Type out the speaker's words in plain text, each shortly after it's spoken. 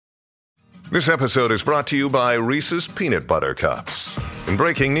This episode is brought to you by Reese's Peanut Butter Cups. In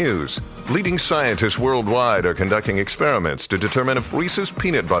breaking news, leading scientists worldwide are conducting experiments to determine if Reese's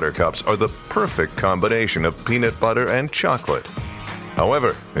Peanut Butter Cups are the perfect combination of peanut butter and chocolate.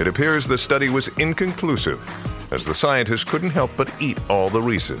 However, it appears the study was inconclusive, as the scientists couldn't help but eat all the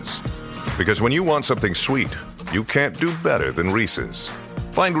Reese's. Because when you want something sweet, you can't do better than Reese's.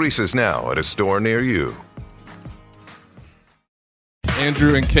 Find Reese's now at a store near you.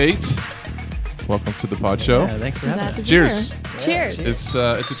 Andrew and Kate, welcome to the Pod Show. Yeah, thanks for having us. Cheers. Cheers. It's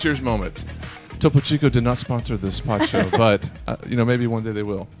a cheers moment. Topo Chico did not sponsor this Pod Show, but maybe one day they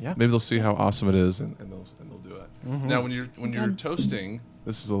will. Yeah. Maybe they'll see how awesome it is, and they'll do it. Mm-hmm. Now, when you're toasting,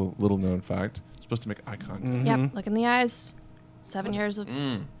 this is a little known fact. You're supposed to make eye contact. Mm-hmm. Yep. Look in the eyes. 7 years of.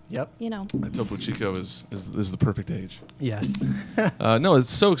 Yep. Topo Chico is the perfect age. Yes. No,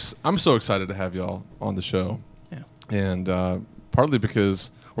 I'm so excited to have y'all on the show. Yeah. And partly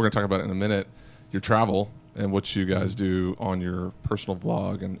because we're going to talk about it in a minute, your travel and what you guys do on your personal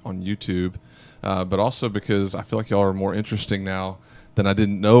vlog and on YouTube, but also because I feel like y'all are more interesting now than I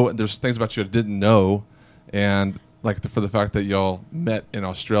didn't know. There's things about you I didn't know, and for the fact that y'all met in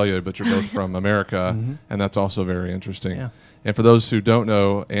Australia, but you're both from America, and that's also very interesting. Yeah. And for those who don't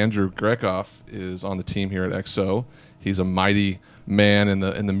know, Andrew Grekoff is on the team here at XO. He's a mighty man in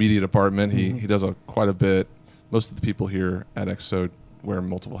the media department. He does quite a bit. Most of the people here at XO wear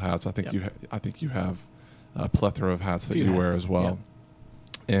multiple hats. I think you have a plethora of hats that you wear as well.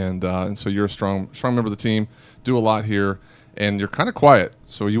 Yep. And so you're a strong member of the team. Do a lot here, and you're kind of quiet.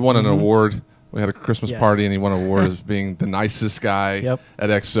 So you won an award. We had a Christmas party, and he won an award as being the nicest guy at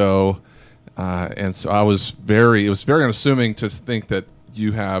XO. And so it was very unassuming to think that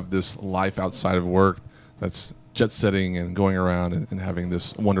you have this life outside of work that's jet setting and going around and having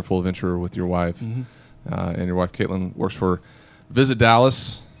this wonderful adventure with your wife. And your wife, Caitlin, works for Visit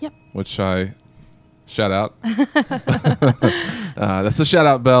Dallas, which I shout out. That's a shout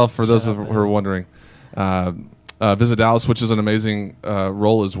out bell for those who are wondering. Visit Dallas, which is an amazing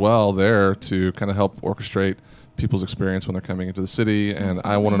role as well there to kind of help orchestrate people's experience when they're coming into the city. And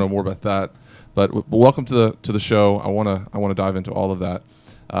I want to know more about that. But welcome to the show. I want to dive into all of that.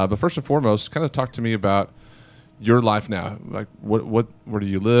 But first and foremost, kind of talk to me about your life now. Like where do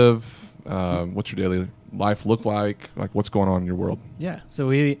you live? What's your daily life look like? Like what's going on in your world? Yeah. So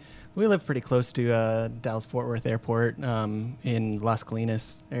we live pretty close to Dallas-Fort Worth Airport in Las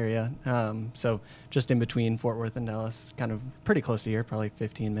Colinas area. So just in between Fort Worth and Dallas, kind of pretty close to here, probably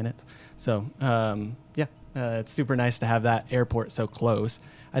 15 minutes. So it's super nice to have that airport so close.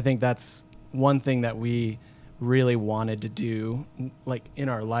 I think that's one thing that we really wanted to do, like in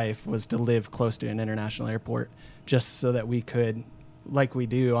our life, was to live close to an international airport, just so that we could, like we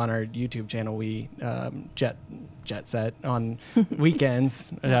do on our YouTube channel, we jet set on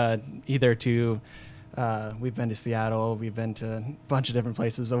weekends, either to we've been to Seattle, we've been to a bunch of different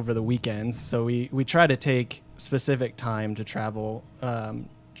places over the weekends. So we try to take specific time to travel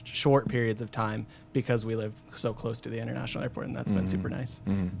short periods of time because we live so close to the international airport, and that's been super nice.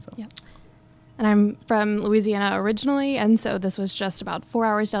 So. Yeah. And I'm from Louisiana originally, and so this was just about 4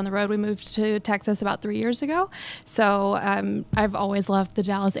 hours down the road. We moved to Texas about 3 years ago. So I've always loved the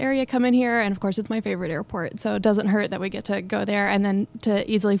Dallas area coming here, and of course it's my favorite airport. So it doesn't hurt that we get to go there and then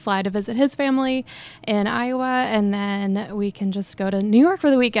to easily fly to visit his family in Iowa, and then we can just go to New York for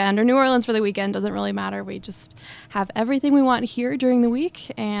the weekend or New Orleans for the weekend. Doesn't really matter. We just have everything we want here during the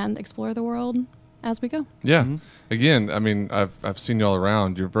week and explore the world as we go. Yeah. Again, I mean, I've seen y'all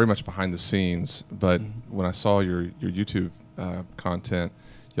around. You're very much behind the scenes, but when I saw your YouTube content,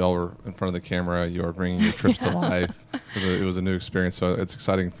 y'all were in front of the camera. You were bringing your trips to life. It was a new experience, so it's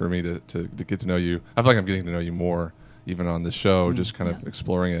exciting for me to get to know you. I feel like I'm getting to know you more even on the show, just kind of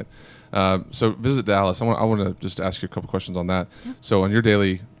exploring it. So Visit Dallas. I want to just ask you a couple questions on that. Yeah. So on your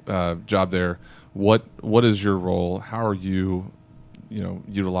daily job there, what is your role? How are you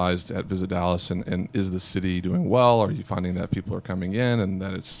utilized at Visit Dallas, and is the city doing well? Are you finding that people are coming in and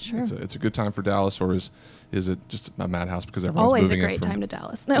that it's a good time for Dallas, or is it just a madhouse because everyone's always moving a great time to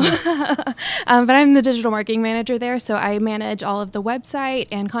Dallas? No, but I'm the digital marketing manager there, so I manage all of the website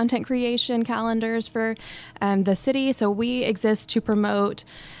and content creation calendars for the city. So we exist to promote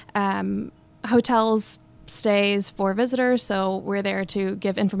hotels stays for visitors. So we're there to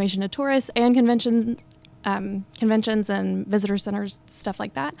give information to tourists and conventions and visitor centers, stuff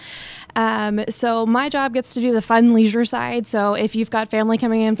like that. So my job gets to do the fun leisure side. So if you've got family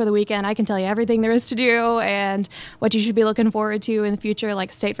coming in for the weekend, I can tell you everything there is to do and what you should be looking forward to in the future.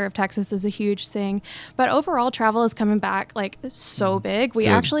 Like State Fair of Texas is a huge thing. But overall, travel is coming back like so big. We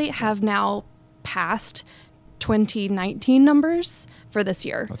actually have now passed 2019 numbers for this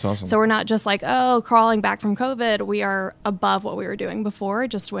year. That's awesome. So we're not just like, oh, crawling back from COVID. We are above what we were doing before,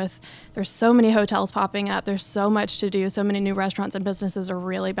 just with there's so many hotels popping up. There's so much to do. So many new restaurants and businesses are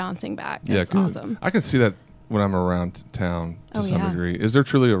really bouncing back. Yeah, It's good. awesome. I can see that when I'm around town to Oh, some yeah. degree. Is there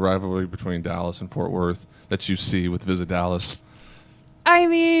truly a rivalry between Dallas and Fort Worth that you see with Visit Dallas? I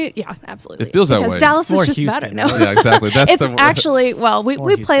mean, yeah, absolutely. It feels that because way. Dallas More is just Houston, better. No, Yeah, exactly. That's it's the actually well, we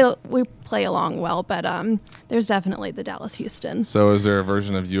More play along well, but there's definitely the Dallas Houston. So is there a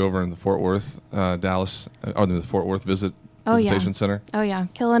version of you over in the Fort Worth, Dallas, or the Fort Worth Visitation Center? Oh yeah,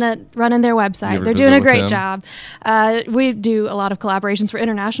 killing it, running their You website. ever They're visit doing a with great them? job. We do a lot of collaborations for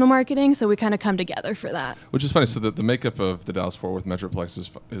international marketing, so we kind of come together for that. Which is funny. So the makeup of the Dallas-Fort Worth Metroplex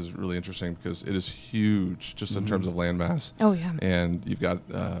is really interesting because it is huge just in terms of landmass. Oh yeah. And you've got,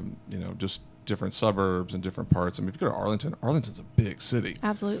 just different suburbs and different parts. I mean, if you go to Arlington, Arlington's a big city.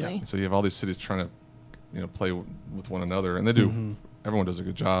 Absolutely. And so you have all these cities trying to, play with one another, and they do. Everyone does a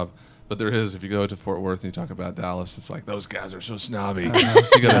good job. But there is, if you go to Fort Worth and you talk about Dallas, it's like those guys are so snobby. You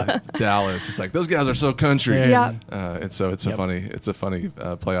go to Dallas, it's like those guys are so country. Yeah. Yeah. And so it's a funny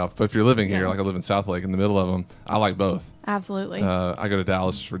playoff. But if you're living here, Yeah. like I live in South Lake, in the middle of them, I like both. Absolutely. I go to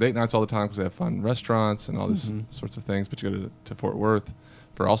Dallas for date nights all the time because they have fun restaurants and all these sorts of things. But you go to Fort Worth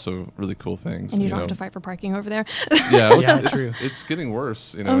for also really cool things. and you don't have to fight for parking over there. Yeah, well, Yeah, it's, true. it's getting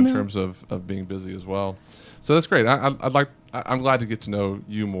worse, Oh, in no. terms of being busy as well. So that's great. I'm glad to get to know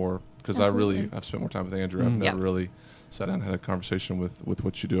you more because Absolutely. I've spent more time with Andrew. I've never Yeah. really sat down and had a conversation with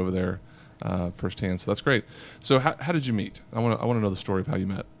what you do over there firsthand. So that's great. So how did you meet? I want to know the story of how you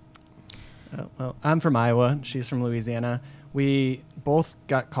met. Well, I'm from Iowa. She's from Louisiana. We both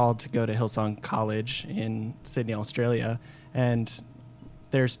got called to go to Hillsong College in Sydney, Australia, and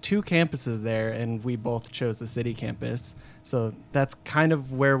there's 2 campuses there, and we both chose the city campus. So that's kind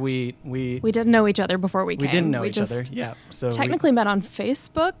of where we We didn't know each other before we came. didn't know We each just other. Yeah. So technically met on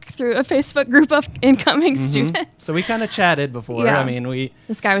Facebook through a Facebook group of incoming students. So we kind of chatted before. Yeah. I mean,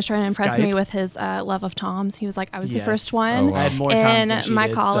 This guy was trying to impress me Skype. with his love of Toms. He was like, I was the Yes. first Oh, one wow. I had more Toms than in she my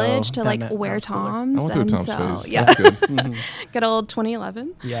did, college so to that like meant wear that was cooler. Toms. I went through a and Tom's so, phase. yeah, That's good. good old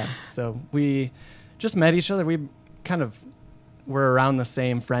 2011. Yeah. So we just met each other. We kind of were around the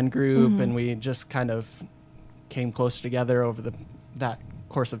same friend group, and we just kind of came closer together over that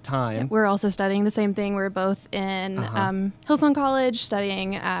course of time. We're also studying the same thing. We're both in Hillsong College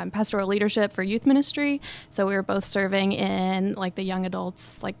studying pastoral leadership for youth ministry. So we were both serving in like the young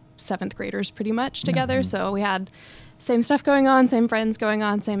adults, like 7th graders pretty much together. So we had same stuff going on, same friends going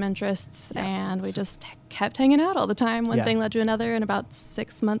on, same interests. And we just kept hanging out all the time. One Yeah. thing led to another. And about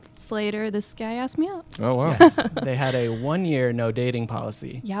 6 months later, this guy asked me out. Oh wow. Yes, they had a 1-year no dating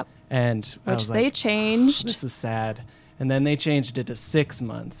policy. Yep. And I Which was they like, changed. this is sad. And then they changed it to 6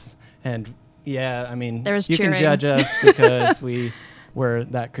 months. And yeah, I mean, There was you cheering. can judge us because we were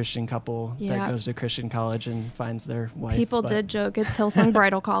that Christian couple Yeah. that goes to Christian college and finds their wife. People but- did joke it's Hillsong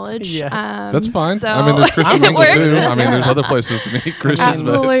Bridal College. Yes. That's fine. So I mean, there's Christian it people works. too. I mean, there's other places to meet Christians.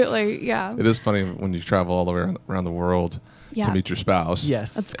 But Absolutely, yeah. it is funny when you travel all the way around the world Yeah. to meet your spouse.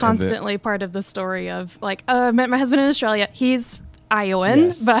 Yes. That's And constantly part of the story of like, oh, I met my husband in Australia. He's Iowan,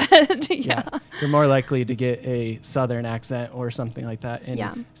 Yes. but yeah. You're more likely to get a Southern accent or something like that in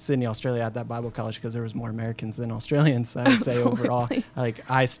Yeah. Sydney, Australia at that Bible college because there was more Americans than Australians, I would say overall. Absolutely. Like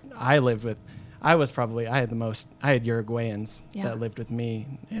I lived with, I had Uruguayans Yeah. that lived with me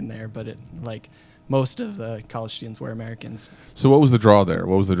in there, but most of the college students were Americans. So what was the draw there?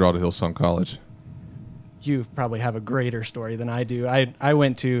 What was the draw to Hillsong College? You probably have a greater story than I do. I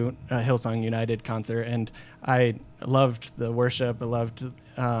went to a Hillsong United concert and I loved the worship. I loved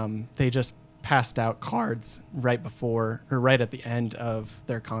they just passed out cards right at the end of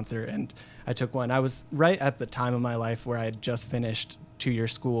their concert, and I took one. I was right at the time of my life where I had just finished 2-year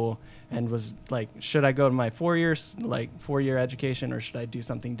school and was like, should I go to my 4-year education or should I do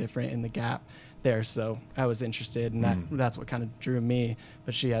something different in the gap there? So I was interested, and that's what kind of drew me.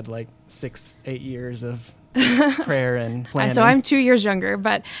 But she had 6-8 years of prayer and planning. So I'm 2 years younger,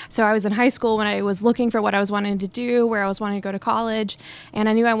 but so I was in high school when I was looking for what I was wanting to do, where I was wanting to go to college, and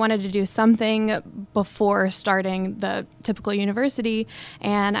I knew I wanted to do something before starting the typical university.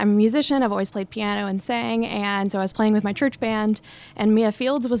 And I'm a musician. I've always played piano and sang, and so I was playing with my church band. And Mia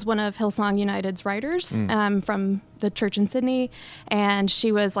Fields was one of Hillsong United's writers from the church in Sydney, and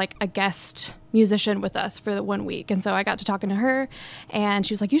she was like a guest musician with us for the 1 week. And so I got to talking to her, and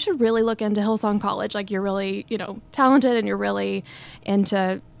she was like, you should really look into Hillsong College. Like, you're really, talented, and you're really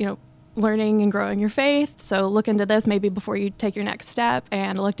into, learning and growing your faith. So look into this maybe before you take your next step.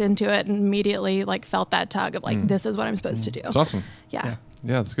 And I looked into it and immediately felt that tug of this is what I'm supposed to do. It's awesome. Yeah.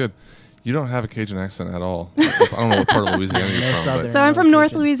 Yeah, that's good. You don't have a Cajun accent at all. I don't know what part of Louisiana you're No from. Southern. So I'm from North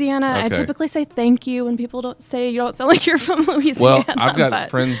Cajun. Louisiana. I Okay. typically say thank you when people don't say you don't sound like you're from Louisiana. Well, I've got but-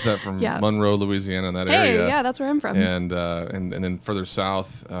 friends that from yeah. Monroe, Louisiana, in that Hey, area. yeah, that's where I'm from. And then further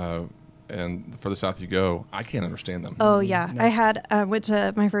south, and the further south you go, I can't understand them. Oh yeah, No. I had went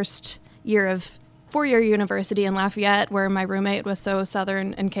to my first year of 4-year university in Lafayette, where my roommate was so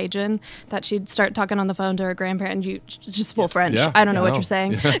Southern and Cajun that she'd start talking on the phone to her grandparent, and you just full French. Yeah, I don't know I what you're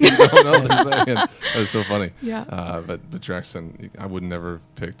saying. Yeah, you don't know what they're saying. That is so funny. Yeah. But your accent, I would never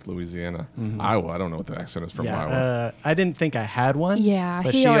have picked Louisiana. Mm-hmm. Iowa, I don't know what the accent is from Yeah, Iowa. I didn't think I had one. Yeah,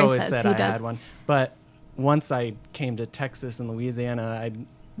 but he she always always says said he I does. had one. But once I came to Texas and Louisiana, I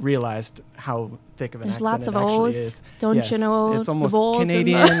realized how thick of an There's accent lots it of actually O's. is. Don't Yes, you know it's the almost O's and the-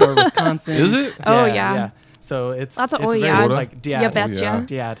 Canadian or Wisconsin. Is it? Oh, yeah. So it's Lots of it's oh very yeah. like You dad, betcha. yeah.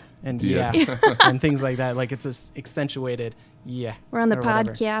 dad, and Yeah. yeah, and things like that. Like it's a accentuated yeah. We're on the or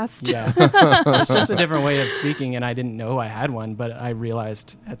whatever. podcast. Yeah. So it's just a different way of speaking, and I didn't know I had one, but I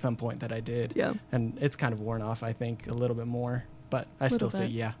realized at some point that I did. Yeah. And it's kind of worn off, I think, a little bit more, but I still say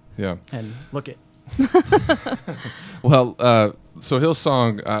bit. yeah. Yeah. And look it. Well, so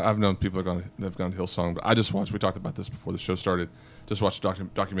Hillsong, I've known people that've gone to Hillsong, but I just watched. We talked about this before the show started. Just watched a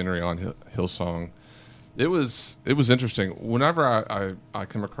documentary on Hillsong. It was interesting. Whenever I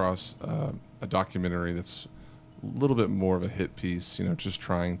come across a documentary that's a little bit more of a hit piece, just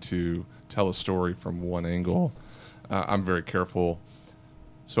trying to tell a story from one angle, I'm very careful.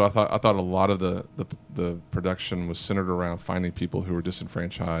 So I thought a lot of the production was centered around finding people who were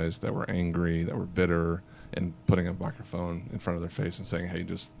disenfranchised, that were angry, that were bitter, and putting a microphone in front of their face and saying, "Hey,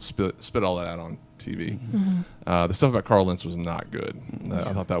 just spit all that out on TV." The stuff about Carl Lentz was not good.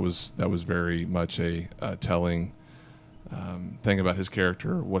 I thought that was very much a telling thing about his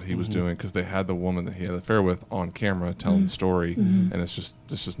character, what he was doing, because they had the woman that he had an affair with on camera telling the story, and it's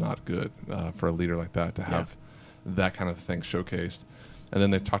just not good for a leader like that to have that kind of thing showcased. And then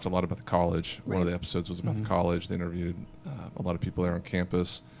they talked a lot about the college. One of the episodes was about the college. They interviewed a lot of people there on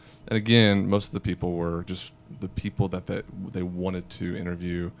campus. And again, most of the people were just the people that they wanted to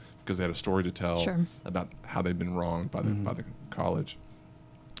interview because they had a story to tell Sure. about how they'd been wronged by the college.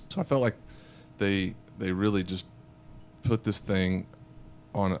 So I felt like they really just put this thing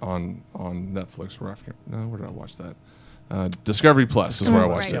on Netflix. Where did I watch that? Discovery Plus is where I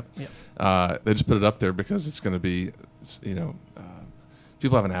watched Right. it. Yep. They just put it up there because it's going to be,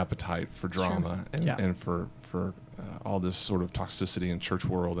 people have an appetite for drama and for all this sort of toxicity in church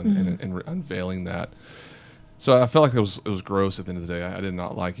world and unveiling that. So I felt like it was gross at the end of the day. I did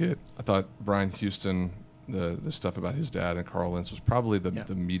not like it. I thought Brian Houston, the stuff about his dad and Carl Lentz was probably the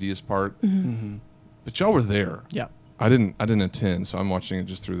meatiest part. But y'all were there. Yeah. I didn't attend, so I'm watching it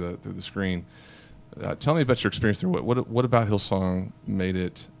just through the screen. Tell me about your experience there. What about Hillsong made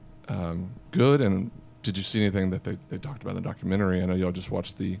it good, and did you see anything that they talked about in the documentary? I know y'all just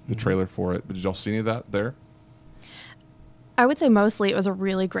watched the trailer for it, but did y'all see any of that there? I would say mostly it was a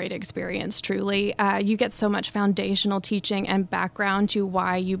really great experience, truly. You get so much foundational teaching and background to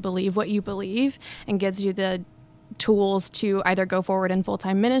why you believe what you believe, and gives you the tools to either go forward in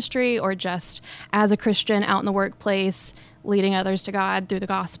full-time ministry or just as a Christian out in the workplace, leading others to God through the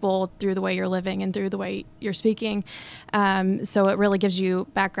gospel, through the way you're living and through the way you're speaking. So it really gives you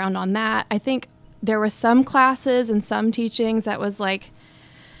background on that. I think there were some classes and some teachings that was like,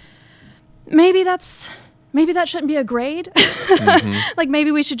 maybe that shouldn't be a grade. Like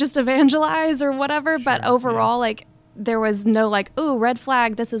maybe we should just evangelize or whatever. Sure, but overall, like there was no like, ooh, red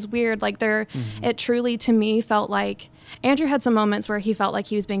flag, this is weird. Like it truly to me felt like Andrew had some moments where he felt like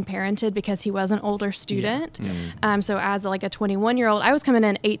he was being parented because he was an older student. So as like a 21-year-old, I was coming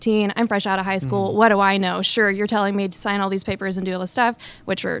in 18. I'm fresh out of high school. What do I know? Sure, you're telling me to sign all these papers and do all this stuff,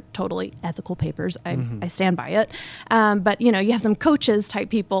 which are totally ethical papers. I stand by it. But you have some coaches type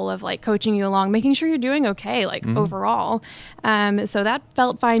people of like coaching you along, making sure you're doing okay, like overall. So that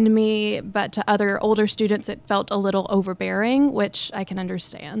felt fine to me, but to other older students, it felt a little overbearing, which I can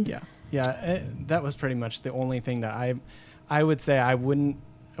understand. Yeah, that was pretty much the only thing that I would say I wouldn't,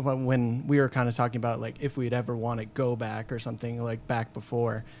 when we were kind of talking about like if we'd ever want to go back or something like back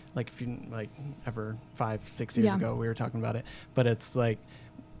before, like if you like ever 5-6 years ago we were talking about it, but it's like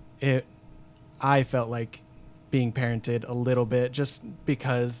I felt like being parented a little bit just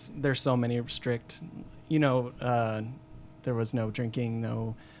because there's so many strict, there was no drinking,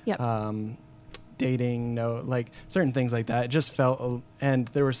 no dating, no like certain things like that. It just felt, and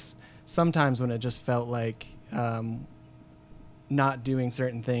there was sometimes when it just felt like not doing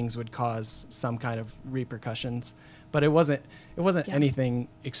certain things would cause some kind of repercussions. but it wasn't Yeah. anything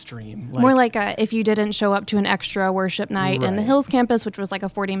extreme. More like if you didn't show up to an extra worship night in the Right. Hills campus, which was like a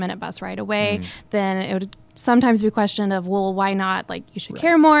 40-minute bus ride away, then it would sometimes be questioned of, well, why not? Like, you should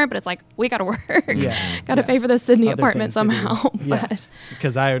care more, but it's like, we got to work. Yeah. Got to Yeah. pay for the Sydney Other apartment things to do. somehow. Yeah, But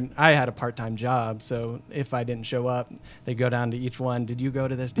because I had a part-time job, so if I didn't show up, they go down to each one. Did you go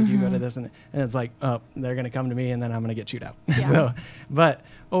to this? Did you go to this? And it's like, oh, they're gonna come to me, and then I'm gonna get chewed out. Yeah. So, but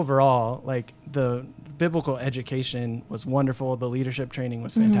overall, like the biblical education was wonderful. The leadership training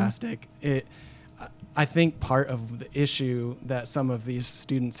was fantastic. I think part of the issue that some of these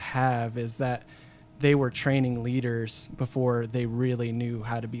students have is that they were training leaders before they really knew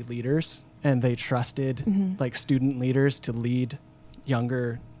how to be leaders, and they trusted like student leaders to lead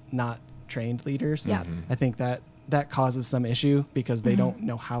younger, not trained leaders. Yeah. I think that causes some issue because they don't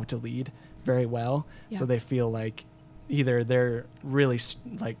know how to lead very well. So Yeah. they feel like either they're really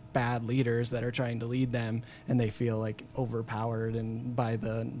like bad leaders that are trying to lead them, and they feel like overpowered and by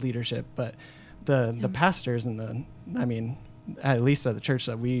the leadership. But the pastors and at least at the church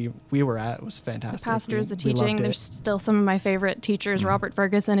that we were at, was fantastic. the pastors, the We loved teaching, it. there's still some of my favorite teachers. Robert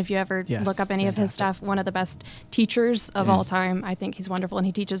Ferguson, if you ever Yes, look up any of his fantastic. stuff, one of the best teachers of all Yes. time. I think he's wonderful, and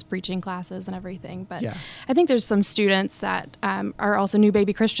he teaches preaching classes and everything. But Yeah. I think there's some students that are also new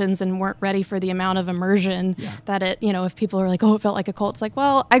baby Christians and weren't ready for the amount of immersion Yeah. that it, if people are like, oh, it felt like a cult. It's like,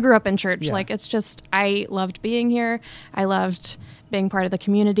 well, I grew up in church. Yeah. Like, it's just, I loved being here. I loved being part of the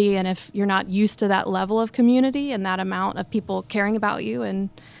community. And if you're not used to that level of community and that amount of people caring about you and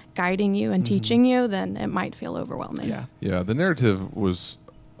guiding you and teaching you, then it might feel overwhelming. Yeah. Yeah, the narrative was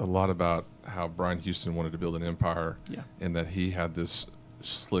a lot about how Brian Houston wanted to build an empire, Yeah. and that he had this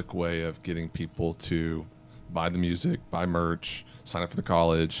slick way of getting people to buy the music, buy merch, sign up for the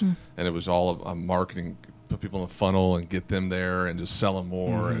college, and it was all a marketing, put people in a funnel and get them there and just sell them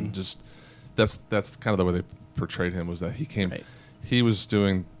more, and just that's kind of the way they portrayed him, was that he came, Right. he was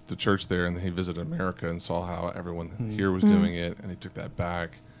doing the church there, and then he visited America and saw how everyone here was doing it, and he took that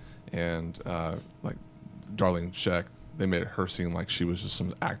back, and like Darlene Scheck, they made her seem like she was just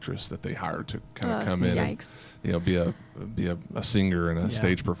some actress that they hired to kind of come in Yikes. and be a singer and a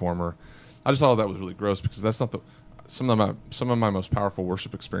stage performer. I just thought that was really gross, because that's not some of my most powerful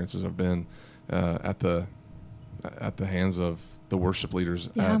worship experiences have been at the hands of the worship leaders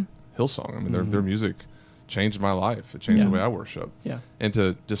Yeah. at Hillsong. I mean, their music changed my life. It changed Yeah. the way I worship. Yeah. And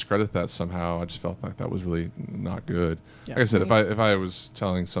to discredit that somehow, I just felt like that was really not good. Yeah. Like I said, if I was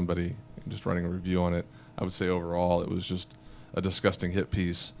telling somebody, just writing a review on it, I would say overall it was just a disgusting hit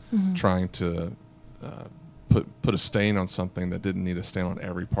piece, trying to put a stain on something that didn't need a stain on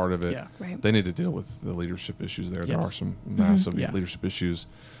every part of it. Yeah. Right. They need to deal with the leadership issues there. There Yes. are some massive Yeah. leadership issues,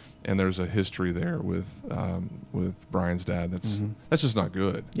 and there's a history there with Brian's dad that's just not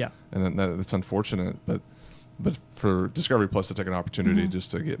good. Yeah. And that's unfortunate, but for Discovery Plus to take an opportunity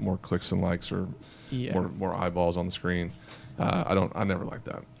just to get more clicks and likes or Yeah. more eyeballs on the screen, I never liked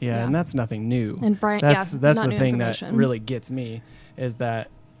that. Yeah, Yeah. and that's nothing new. And Brian- that's yeah, that's not the new thing that information. really gets me, is that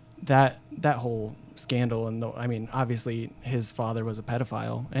whole scandal. And obviously his father was a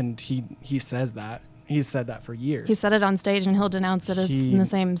pedophile, and he says that. He's said that for years. He said it on stage, and he'll denounce it as in the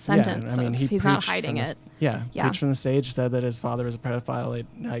same sentence. He's not hiding it. Yeah, Yeah. preached from the stage, said that his father was a pedophile.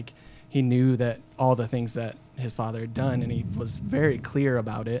 He knew that all the things that his father had done, and he was very clear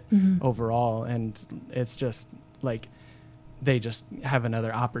about it overall. And it's just like they just have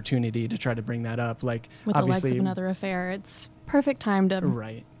another opportunity to try to bring that up. Like, With the legs obviously, of another affair, it's perfect time to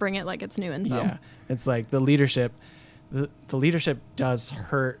right. bring it like it's new info. Yeah, it's like the leadership. The leadership does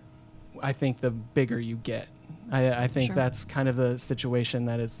hurt, I think, the bigger you get. I think Sure. that's kind of the situation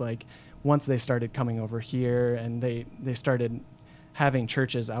that it's like, once they started coming over here and they started having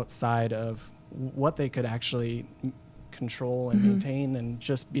churches outside of what they could actually control and maintain and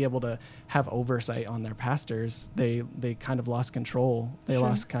just be able to have oversight on their pastors, they kind of lost control. They Sure.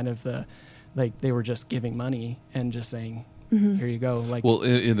 lost kind of they were just giving money and just saying, here you go. Like, Well,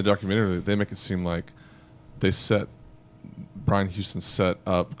 in the documentary, they make it seem like Brian Houston set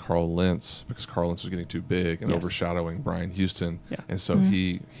up Carl Lentz because Carl Lentz was getting too big and Yes. overshadowing Brian Houston, Yeah. and so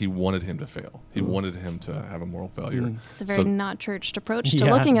he wanted him to fail. He wanted him to have a moral failure. It's a very So- not churched approach to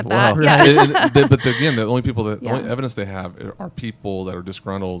Yeah, looking at Well, that. Yeah. but again, the only people the Yeah. only evidence they have are people that are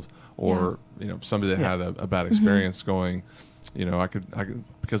disgruntled, or somebody that Yeah. had a bad experience going, I could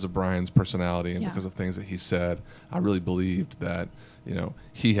because of Brian's personality and Yeah. because of things that he said, I really believed that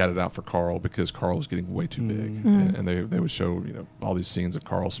he had it out for Carl because Carl was getting way too big, and they would show all these scenes of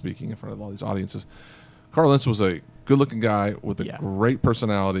Carl speaking in front of all these audiences. Carl Lentz was a good-looking guy with a Yeah. great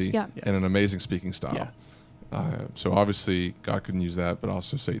personality Yeah. and an amazing speaking style. Yeah. So obviously God can use that, but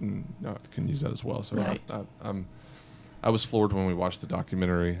also Satan can use that as well. So Right. I was floored when we watched the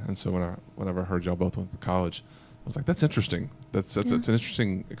documentary, and so whenever I heard y'all both went to college, I was like, that's interesting. That's it's an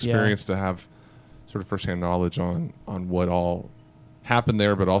interesting experience to have sort of firsthand knowledge on what all happened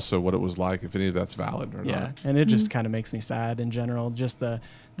there, but also what it was like, if any of that's valid or not. And it just kind of makes me sad in general, just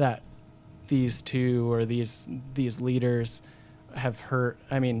that these two or these leaders have hurt.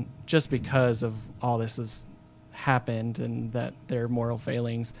 I mean, just because of all this has happened and that their moral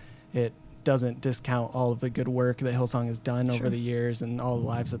failings, it doesn't discount all of the good work that Hillsong has done over the years and all the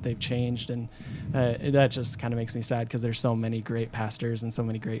lives that they've changed. And that just kind of makes me sad because there's so many great pastors and so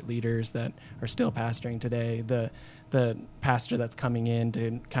many great leaders that are still pastoring today. The pastor that's coming in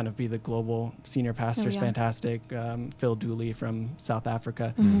to kind of be the global senior pastor is fantastic. Phil Dooley from South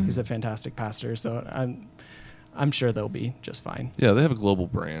Africa. He's a fantastic pastor. So I'm sure they'll be just fine. Yeah, they have a global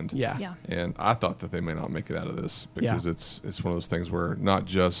brand. Yeah. And I thought that they may not make it out of this because it's one of those things where not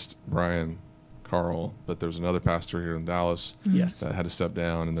just Brian Carl, but there's another pastor here in Dallas that had to step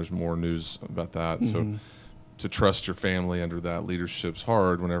down, and there's more news about that. So to trust your family under that leadership's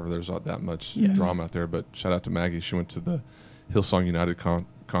hard whenever there's not that much drama out there. But shout out to Maggie. She went to the Hillsong United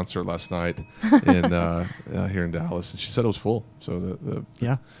concert last night here in Dallas, and she said it was full. So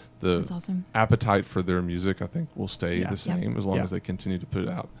That's awesome. appetite for their music, I think, will stay the same as long as they continue to put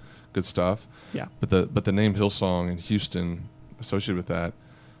out good stuff. Yeah. But the name Hillsong and Houston associated with that,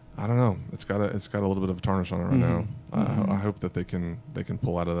 I don't know. It's got a little bit of a tarnish on it right now. I hope that they can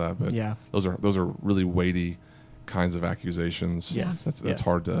pull out of that. But those are really weighty kinds of accusations. Yes. That's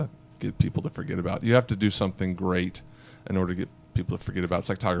hard to get people to forget about. You have to do something great in order to get people to forget about. It's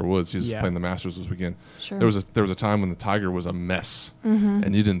like Tiger Woods. He's playing the Masters this weekend. Sure. There was a time when the Tiger was a mess,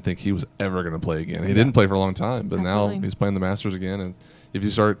 and you didn't think he was ever going to play again. He didn't play for a long time, but now he's playing the Masters again. And if you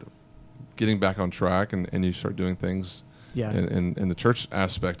start getting back on track and you start doing things in the church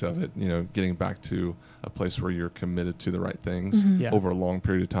aspect of it, getting back to a place where you're committed to the right things over a long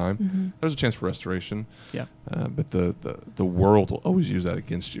period of time, there's a chance for restoration. But the world will always use that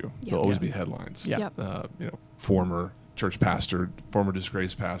against you. There'll always be headlines. Former church pastor, former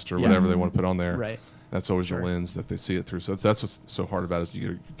disgraced pastor, whatever they want to put on there. Right. That's always the lens that they see it through. So that's what's so hard about it, is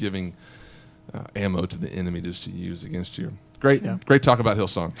you're giving ammo to the enemy just to use against you. Great talk about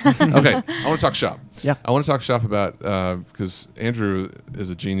Hillsong. Okay, I want to talk shop. I want to talk shop about, because Andrew is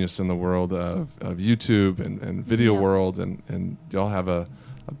a genius in the world of YouTube and video world, and y'all have a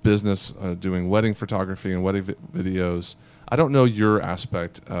business doing wedding photography and wedding videos. I don't know your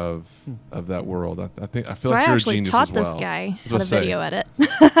aspect of that world. I feel like you're a genius as well. I actually taught this guy how to video edit.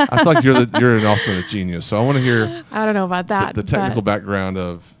 I feel like you're also a genius. So I want to hear. I don't know about that. The technical background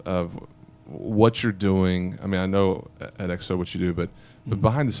of what you're doing. I mean, I know at XO what you do, but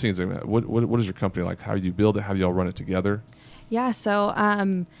behind the scenes, I mean, what is your company like? How do you build it? How do y'all run it together? Yeah. So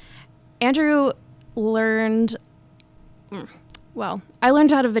Andrew learned. Well, I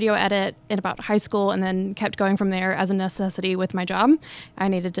learned how to video edit in about high school and then kept going from there as a necessity with my job. I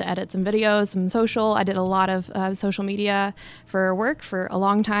needed to edit some videos, some social. I did a lot of social media for work for a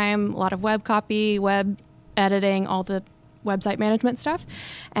long time, a lot of web copy, web editing, all the website management stuff.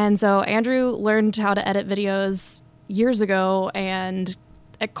 And so Andrew learned how to edit videos years ago and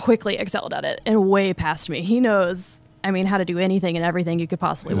quickly excelled at it and way past me. He knows how to do anything and everything you could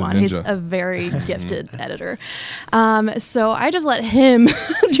possibly want. He's a very gifted editor. So I just let him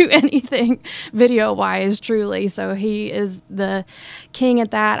do anything video-wise, truly. So he is the king at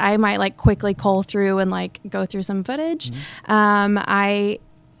that. I might quickly cull through and go through some footage. I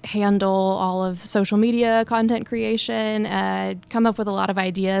handle all of social media content creation, come up with a lot of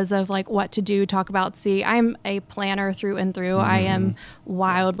ideas of what to do, talk about, see. I'm a planner through and through. I am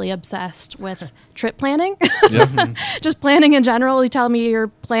wildly obsessed with trip planning. Just planning in general. You tell me you're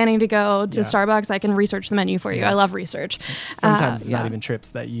planning to go to Starbucks, I can research the menu for you. I love research. Sometimes it's not even trips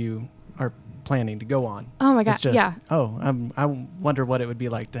that you are planning to go on. Oh my God. It's just, I wonder what it would be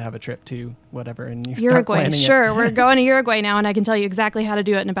like to have a trip to whatever, and you start planning Sure. We're going to Uruguay now, and I can tell you exactly how to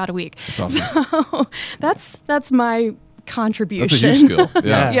do it in about a week. That's awesome. So that's my contribution. That's a huge skill.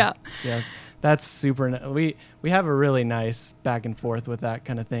 Yeah. That's super. We have a really nice back and forth with that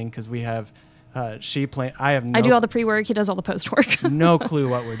kind of thing, because we have I do all the pre-work. He does all the post-work. No clue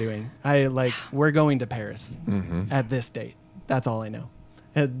what we're doing. We're going to Paris at this date. That's all I know.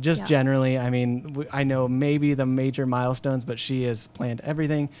 Generally, I know maybe the major milestones, but she has planned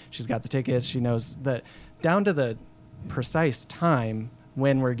everything. She's got the tickets. She knows that down to the precise time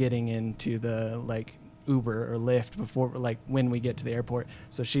when we're getting into the Uber or Lyft before when we get to the airport.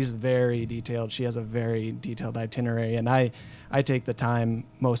 So she's very detailed. She has a very detailed itinerary, and I take the time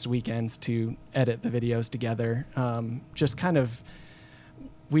most weekends to edit the videos together. Just kind of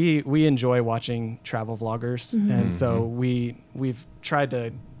we enjoy watching travel vloggers, and so we've tried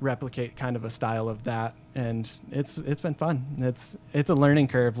to replicate kind of a style of that, and it's been fun. It's a learning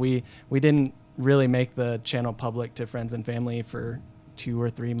curve. We didn't really make the channel public to friends and family for 2 or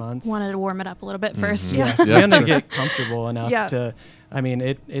 3 months. Wanted to warm it up a little bit first. Yes, Yeah. we wanted to get comfortable enough Yeah. to. I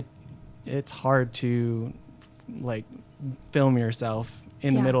mean, it's hard to like film yourself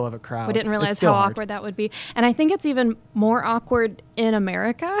in the Yeah. middle of a crowd. We didn't It's realize still how hard. awkward that would be. And I think it's even more awkward in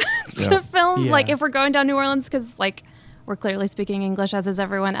America to Yeah. film. Yeah. Like if we're going down New Orleans, because like we're clearly speaking English as is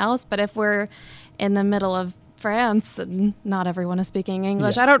everyone else. But if we're in the middle of France and not everyone is speaking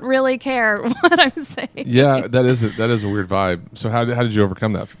English, Yeah. I don't really care what I'm saying. Yeah, that is a weird vibe. So how did you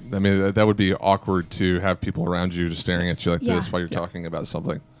overcome that? I mean, that would be awkward to have people around you just staring at you like Yeah. this while you're Yeah. talking about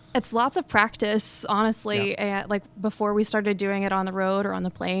something. It's lots of practice, honestly. Like before we started doing it on the road or on the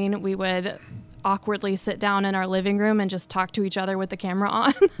plane, we would awkwardly sit down in our living room and just talk to each other with the camera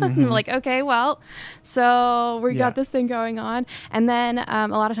on. Like, okay, well, so we Yeah. got this thing going on. And then a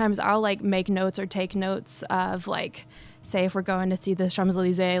lot of times I'll like make notes or take notes of like, say if we're going to see the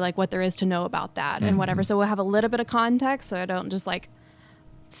Champs-Élysées, like what there is to know about that and whatever. So we'll have a little bit of context so I don't just like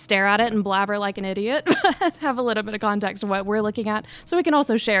stare at it and blabber like an idiot, but have a little bit of context of what we're looking at. So we can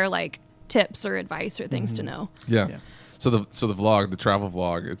also share like tips or advice or things to know. Yeah. Yeah. So the vlog, the travel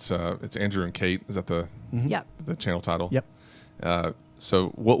vlog, it's Andrew and Kate. Is that the Yep. the channel title? Yep. So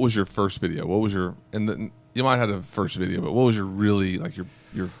what was your first video? What was your you might have had a first video, but what was your really like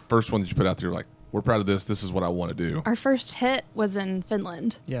your first one that you put out there? Like, we're proud of this. This is what I want to do. Our first hit was in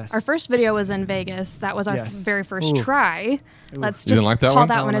Finland. Yes. Our first video was in Vegas. That was our Yes. very first Ooh. try. Let's You didn't just like that call one?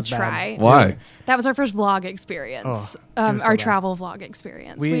 that That one one a was bad. try. Why? That was our first vlog experience. Oh, it was so our bad. travel vlog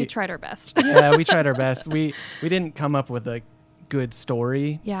experience. We We- tried our best. Yeah, we tried our best. We didn't come up with a good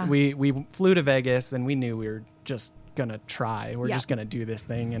story. Yeah. We flew to Vegas and we knew we were just gonna try. We're Yeah. just gonna do this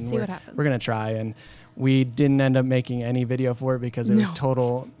thing and See what happens. we're gonna try. And we didn't end up making any video for it because it was No.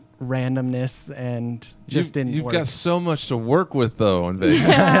 total randomness and just didn't You've work. got so much to work with though in Vegas.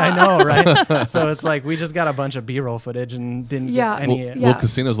 I know, right? So it's like we just got a bunch of B-roll footage and didn't Yeah. get any. Yeah. Will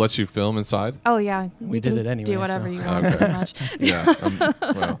casinos let you film inside? Oh yeah, We you did can it anyway, Do whatever so. you want, Okay. pretty much. Yeah.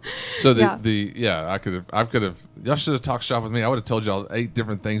 Well, so Yeah. I could have. Y'all should have talked shop with me. I would have told y'all 8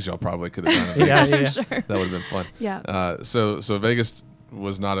 different things y'all probably could have done. in Yeah, Vegas. yeah. Sure. That would have been fun. Yeah. So Vegas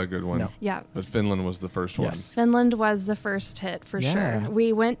was not a good one. No. Yeah. But Finland was the first one. Yes. Finland was the first hit for Yeah. sure.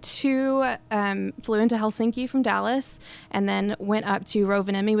 We went to, flew into Helsinki from Dallas and then went up to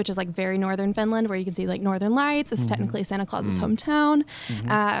Rovaniemi, which is like very northern Finland where you can see like northern lights. It's technically Santa Claus's hometown.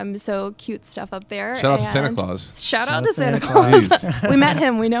 So cute stuff up there. Shout out to Santa And Claus. Shout out Shout to out Santa Santa Claus. Claus. We met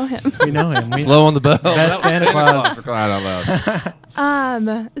him. We know him. We know him. We, Slow on the bell. Best That was Santa Claus. for crying out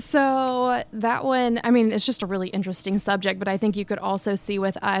loud. So that one, I mean, it's just a really interesting subject, but I think you could also see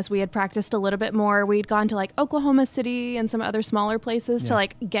with us, we had practiced a little bit more. We'd gone to like Oklahoma City and some other smaller places to Yeah.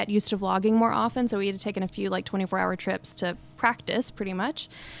 like get used to vlogging more often. So we had taken a few like 24-hour trips to practice pretty much.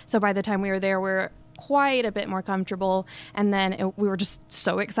 So by the time we were there, we were quite a bit more comfortable. And then we were just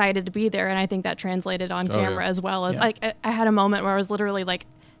so excited to be there. And I think that translated on Oh, camera yeah. as well as Yeah. like, I had a moment where I was literally like,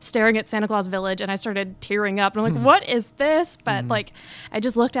 staring at Santa Claus Village and I started tearing up and I'm like, what is this? But like, I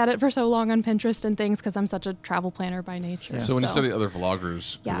just looked at it for so long on Pinterest and things because I'm such a travel planner by nature. So when you study other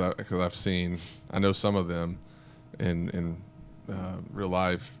vloggers, Yeah. because I've seen, I know some of them in real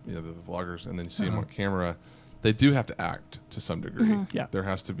life, you know, the vloggers, and then you see them on camera, they do have to act to some degree. Yeah. There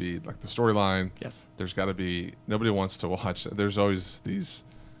has to be like the storyline. Yes. There's got to be, nobody wants to watch. There's always these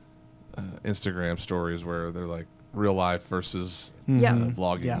Instagram stories where they're like real life versus Yeah.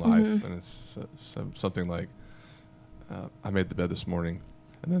 vlogging Yeah. life, and it's something like I made the bed this morning,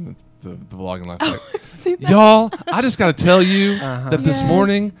 and then the vlogging life like, I've seen that. y'all, I just got to tell you that this Yes.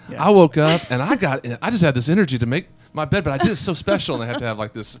 morning Yes. I woke up and I just had this energy to make my bed, but I did it so special, and they have to have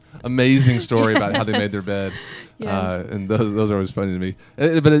like this amazing story about how they made their bed. Yes. And those are always funny to me.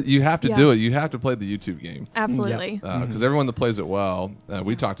 But you have to Yeah. do it. You have to play the YouTube game. Absolutely. Because everyone that plays it well,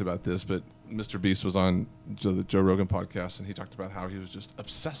 we talked about this, but Mr. Beast was on the Joe Rogan podcast, and he talked about how he was just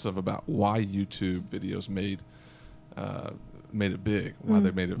obsessive about why YouTube videos made it big, why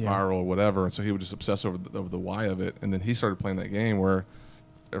they made it Yeah. viral or whatever, and so he would just obsess over the why of it, and then he started playing that game where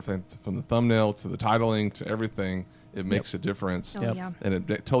everything from the thumbnail to the titling to everything, it makes a difference. Oh, Yep. yeah. And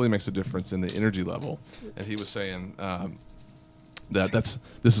it totally makes a difference in the energy level. And he was saying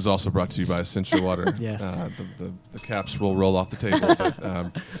this is also brought to you by Essentia Water. Yes. The caps will roll off the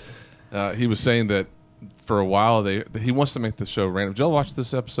table. But he was saying that for a while that he wants to make the show random. Did y'all watch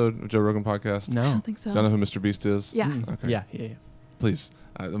this episode of Joe Rogan podcast? No. I don't think so. Do y'all know who Mr. Beast is? Yeah. Okay. Yeah. Please.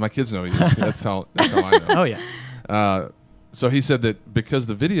 My kids know he is. That's how I know. Oh yeah. So he said that because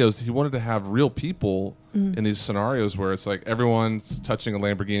the videos, he wanted to have real people in these scenarios where it's like everyone's touching a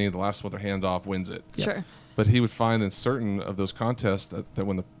Lamborghini, the last one with their hand off wins it. Sure. But he would find in certain of those contests that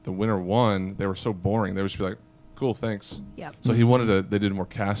when the winner won, they were so boring. They would just be like, cool, thanks. Yep. So he wanted they did more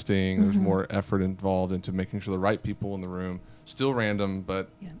casting. There was more effort involved into making sure the right people in the room, still random, but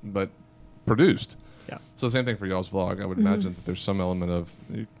produced. Yeah. So the same thing for y'all's vlog. I would imagine that there's some element of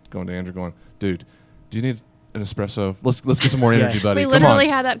you going to Andrew going, dude, do you need an espresso? Let's get some more energy, Yes. buddy. We Come literally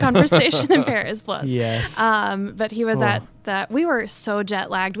on. had that conversation in Paris Plus. Yes. But he was at that. We were so jet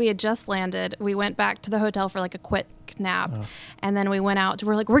lagged. We had just landed. We went back to the hotel for like a quick nap, and then we went out.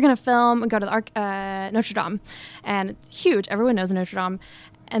 We're like, we're gonna film and go to the Notre Dame, and it's huge. Everyone knows Notre Dame,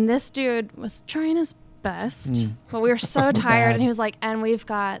 and this dude was trying his best, but we were so tired, and he was like, and we've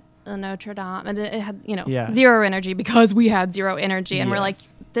got the Notre Dame, and it had zero energy because we had zero energy, and we're like,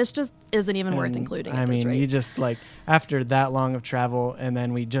 this just isn't even worth including. I mean, you just like after that long of travel, and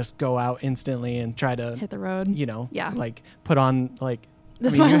then we just go out instantly and try to hit the road. Like put on like. The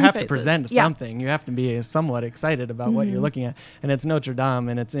I mean, you have faces. to present something. You have to be somewhat excited about what you're looking at, and it's Notre Dame,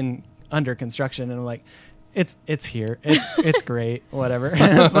 and it's under construction, and I'm like, it's here, it's great, whatever.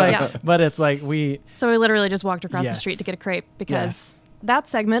 It's like, but it's like So we literally just walked across the street to get a crepe because that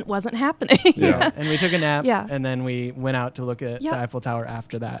segment wasn't happening. And we took a nap. Yeah. And then we went out to look at the Eiffel Tower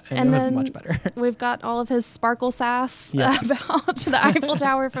after that, and it was then much better. We've got all of his sparkle sass about the Eiffel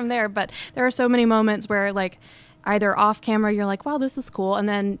Tower from there. But there are so many moments where, like, either off camera, you're like, wow, this is cool. And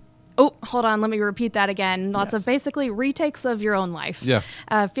then, oh, hold on, let me repeat that again. Lots of basically retakes of your own life. Yeah.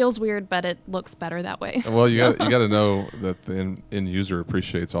 Feels weird, but it looks better that way. Well, you got to know that the end user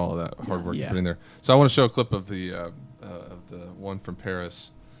appreciates all of that hard work you put in there. So I want to show a clip of the one from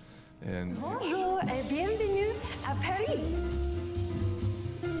Paris. And Bonjour et bienvenue à Paris.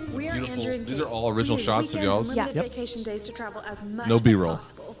 We are entering these are all original shots of y'all's. vacation days to travel as much No B-roll.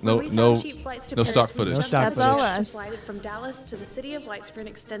 as possible. No When we found cheap no flights to no Paris, stock we footage. No stock jumped on footage. a flight from Dallas to the City of Lights for an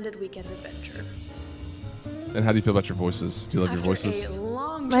extended weekend adventure. And how do you feel about your voices? Do you love your voices? After a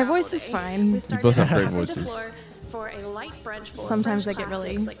long My travel voice is day, fine. we started both have at great the voices. floor for a light brunch full of Sometimes French they get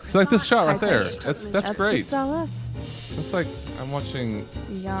really- classics It's like this croissants, shot right there. crepes, That's Totally great. Just all us. It's like I'm watching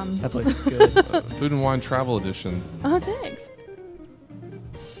Yum. That place is good. Food and Wine Travel Edition. Oh, thanks.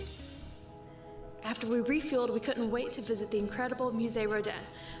 After we refueled, we couldn't wait to visit the incredible Musée Rodin,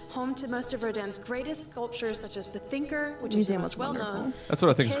 home to most of Rodin's greatest sculptures, such as The Thinker, which is the Museum most was well-known. wonderful. That's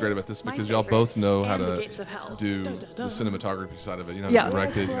what I think is Kiss, great about this, my because y'all favorite, both know how and The to Gates of Hell. do Dun, dun, the dun. cinematography side of it. You know, Yeah. how to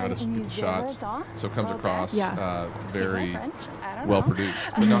direct it, you know how to shoot the shots. So it comes across very well produced,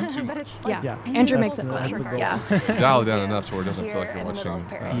 but not too much. Yeah. Andrew makes it That's cool. the goal. Yeah. Dial it down enough to where it doesn't feel like you're watching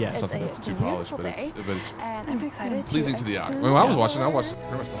Yes. something that's too polished, but it's And I'm excited pleasing to the eye. When I was watching, I watched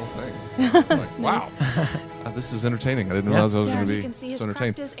pretty much the whole thing. I was like, wow, this is entertaining. I didn't realize I was Yeah, going to you be can see his so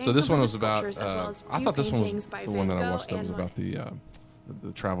entertained. practice and So this one was completed about. sculptures, as well as I few thought this one was paintings by the one Van that I Gogh watched. That was and about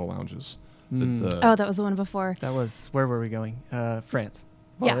the travel lounges. Oh, that was the one before. That was, where were we going? France.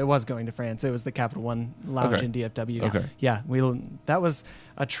 Well, Yeah. it was going to France. It was the Capital One Lounge Okay. in DFW. Okay. Yeah, that was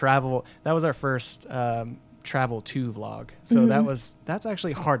our first travel to vlog. So that's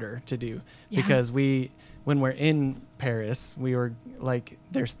actually harder to do because when we're in Paris, we were like,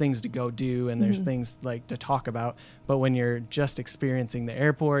 there's things to go do and there's things like to talk about. But when you're just experiencing the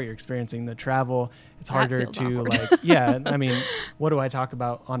airport, you're experiencing the travel, it's That harder feels to awkward. I mean, what do I talk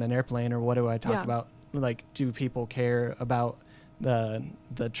about on an airplane, or what do I talk Yeah. about? Like, do people care about the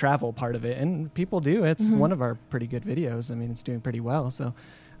travel part of it? And people do. It's one of our pretty good videos. I mean, it's doing pretty well. So,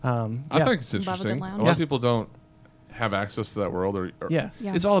 I think it's Love a good interesting. A lounge. lot Yeah. of people don't have access to that world, or Yeah.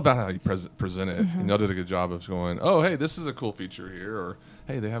 Yeah. it's all about how you present it. And y'all did a good job of going, oh, hey, this is a cool feature here, or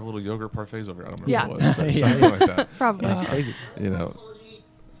hey, they have little yogurt parfaits over here. I don't remember what it was, but Yeah. something like that. Probably. that's crazy. You know,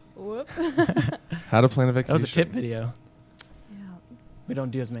 Whoop. how to plan a vacation. That was a tip video. Yeah. We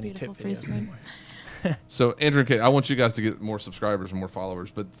don't do as many beautiful tip freeze videos frame. anymore. So Andrew and Kate, I want you guys to get more subscribers and more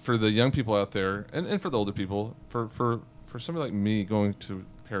followers. But for the young people out there, and for the older people, for somebody like me going to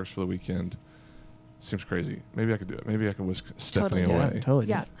Paris for the weekend, seems crazy. Maybe I could do it. Maybe I can whisk Stephanie Totally. Yeah, away. totally.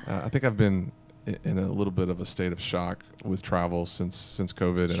 Yeah. I think I've been in a little bit of a state of shock with travel since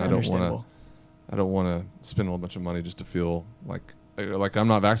COVID, and I Understandable. don't want to spend a whole bunch of money just to feel like I'm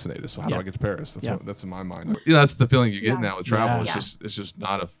not vaccinated. So how do Yeah. I get to Paris? Yeah. That's in my mind. You know, that's the feeling you get Yeah. now with travel. Yeah. It's just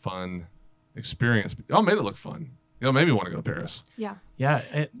not a fun experience. Y'all made it look fun. Y'all made me want to go to Paris. Yeah. Yeah,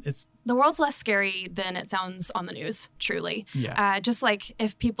 it's The world's less scary than it sounds on the news, truly. Yeah. Just like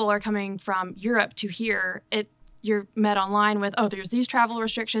if people are coming from Europe to here, you're met online with, oh, there's these travel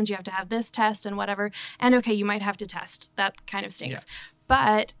restrictions, you have to have this test and whatever. And okay, you might have to test. That kind of stinks.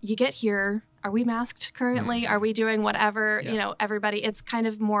 But you get here, are we masked currently? Are we doing whatever? You know, everybody, it's kind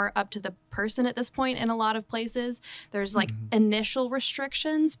of more up to the person at this point in a lot of places. There's like initial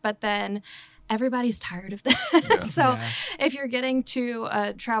restrictions, but then everybody's tired of that. So if you're getting to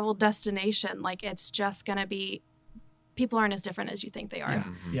a travel destination, like it's just going to be, people aren't as different as you think they are.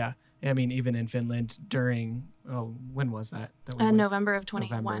 Yeah. I mean, even in Finland during, when was that? We went? November of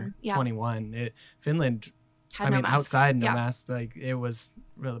 21. November Yeah. 21. Finland, Had I no mean, masks. outside no Yeah. masks, like it was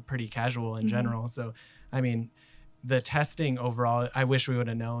really pretty casual in general. So, I mean, the testing overall, I wish we would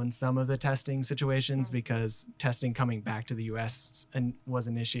have known some of the testing situations because testing coming back to the U.S. was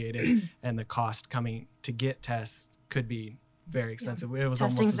initiated, and the cost coming to get tests could be very expensive. It was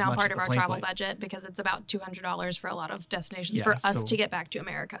Testing's almost as now much part as of the our plane travel flight. budget because it's about $200 for a lot of destinations Yeah, for us so to get back to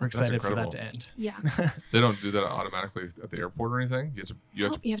America. We're excited for incredible. that to end. Yeah. They don't do that automatically at the airport or anything. You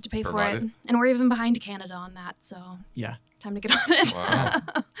have to pay for provide it. And we're even behind Canada on that, so Yeah. time to get on it.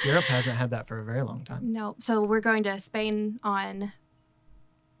 Wow. Europe hasn't had that for a very long time. No. So we're going to Spain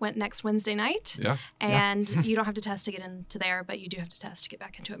went next Wednesday night. Yeah. And you don't have to test to get into there, but you do have to test to get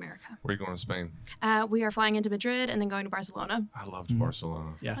back into America. Where are you going to Spain? We are flying into Madrid and then going to Barcelona. I loved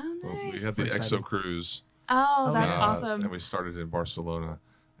Barcelona. Yeah. Oh, Well, we nice. had the We're EXO excited. cruise. Oh, that's yeah. awesome. And we started in Barcelona,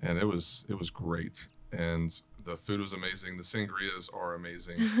 and it was great. And the food was amazing. The sangrias are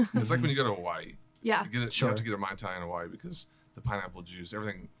amazing. It's like when you go to Hawaii. Yeah. You Sure. have to get a Mai Tai in Hawaii because the pineapple juice,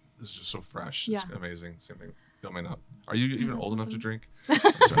 everything is just so fresh. It's Yeah. amazing. Same thing. Bill may not. Are you even that's old enough to awesome. drink?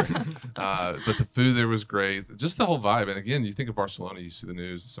 Sorry. But the food there was great. Just the whole vibe. And again, you think of Barcelona, you see the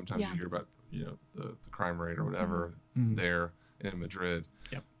news. Sometimes Yeah. you hear about the crime rate or whatever Mhm. there in Madrid.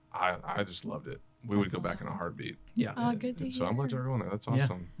 Yep. I just loved it. We would go back in a heartbeat. Yeah. Oh, good to And so I'm glad hear. you're going there. That's Yeah.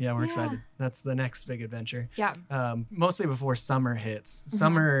 awesome. Yeah, we're Yeah. excited. That's the next big adventure. Yeah. Mostly before summer hits.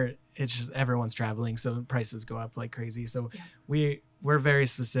 Summer, it's just everyone's traveling, so prices go up like crazy. So Yeah. we're very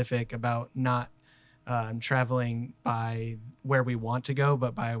specific about not traveling by where we want to go,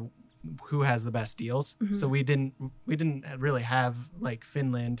 but by who has the best deals. So we didn't really have like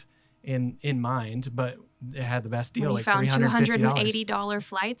Finland in mind, but it had the best deal. When you like found $350. $280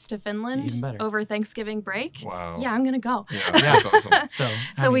 flights to Finland Even better. over Thanksgiving break. Wow. Yeah, I'm going to go. Yeah, that's awesome. So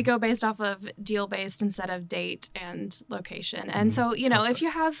So we go based off of deal based instead of date and location. And so, you know, Helps if you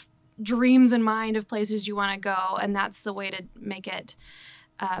us. have dreams in mind of places you want to go, and that's the way to make it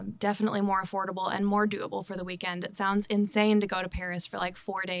definitely more affordable and more doable for the weekend. It sounds insane to go to Paris for like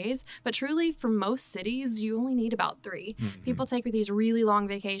 4 days, but truly for most cities, you only need about 3. People take these really long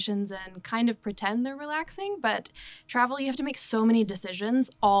vacations and kind of pretend they're relaxing, but travel, you have to make so many decisions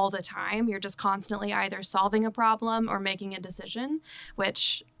all the time. You're just constantly either solving a problem or making a decision,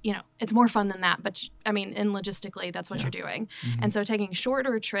 which, you know, it's more fun than that. But I mean, in logistically, that's what you're doing. And so taking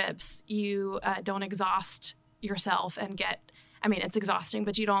shorter trips, you don't exhaust yourself and get, I mean, it's exhausting,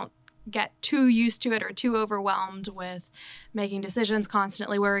 but you don't get too used to it or too overwhelmed with making decisions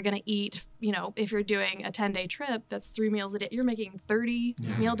constantly where we're going to eat. You know, if you're doing a 10-day trip, that's 3 meals a day. You're making 30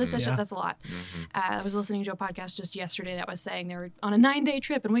 meal decisions. Yeah. That's a lot. I was listening to a podcast just yesterday that was saying they were on a 9-day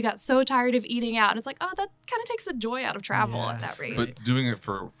trip and we got so tired of eating out. And it's like, oh, that kind of takes the joy out of travel Yeah. at that rate. But doing it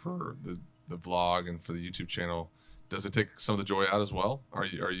for the vlog and for the YouTube channel, does it take some of the joy out as well? Are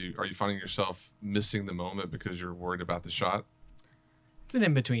you finding yourself missing the moment because you're worried about the shot? It's an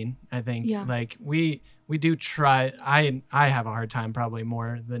in between, I think. Yeah. Like we do try. I have a hard time probably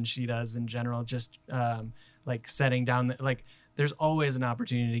more than she does in general. Just like setting down like there's always an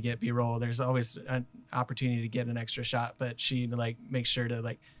opportunity to get B-roll. There's always an opportunity to get an extra shot, but she like makes sure to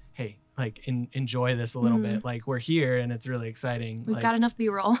like, hey, like enjoy this a little bit. Like we're here and it's really exciting. We've like, got enough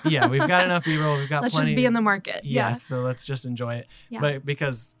B-roll. yeah, we've got enough B-roll. We've got Let's plenty. just be in the market. Yes, so let's just enjoy it. Yeah. But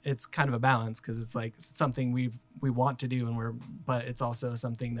because it's kind of a balance, because it's like something we want to do, but it's also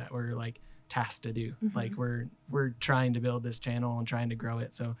something that we're like tasked to do. Like we're trying to build this channel and trying to grow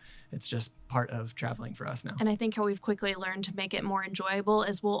it, so it's just part of traveling for us now. And I think how we've quickly learned to make it more enjoyable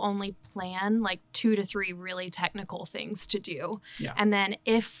is we'll only plan like 2 to 3 really technical things to do. Yeah. And then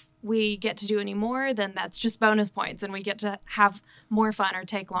if we get to do any more, then that's just bonus points and we get to have more fun or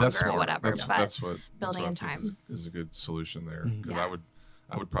take longer That's smart. or whatever. That's but what building I in think time. is a good solution there. Because Yeah.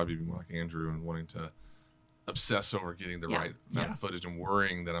 I would probably be more like Andrew and wanting to obsess over getting the Yeah. right amount of footage and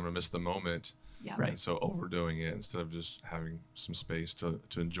worrying that I'm gonna miss the moment. Yeah. Right. And so overdoing it instead of just having some space to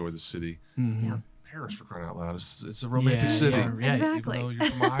enjoy the city. Yeah. Paris, for crying out loud, it's a romantic Yeah, city. yeah, Exactly. Even though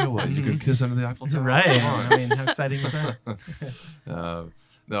you're from Iowa, you can kiss under the Eiffel Tower. Right. Come on. I mean, how exciting is that?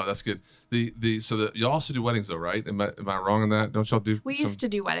 No, that's good. You also do weddings though, right? Am I wrong on that? Don't y'all do? We used to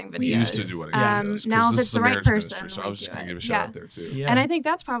do wedding videos. We used to do wedding videos. 'Cause Now, if this it's is the a right marriage person, ministry, so I we was just do gonna it. give a shout Yeah. out there too. Yeah. And I think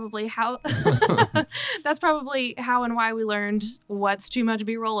that's probably how and why we learned what's too much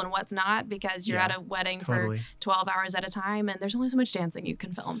B-roll and what's not, because you're Yeah, at a wedding totally. for 12 hours at a time, and there's only so much dancing you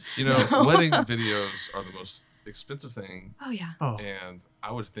can film. You know, So- wedding videos are the most expensive thing, Oh yeah. Oh, and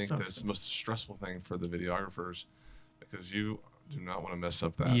I would think So that it's the most stressful thing for the videographers because you do not want to mess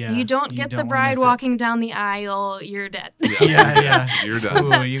up that. yeah. You don't get the wanna bride miss it. walking down the aisle, you're dead. Yeah. You're done.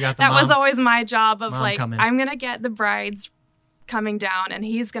 Ooh, you got the That mom. was always my job of Mom like, coming. I'm gonna get the bride's coming down and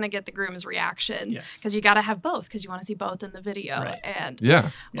he's gonna get the groom's reaction. Yes. Because you gotta have both, because you want to see both in the video. Right. And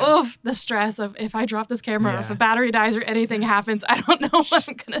Yeah. Yeah. oof, the stress of if I drop this camera or if Yeah. a battery dies or anything happens, I don't know what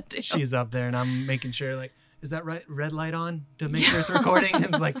I'm gonna do. She's up there, and I'm making sure, like, is that red light on to make sure it's recording? And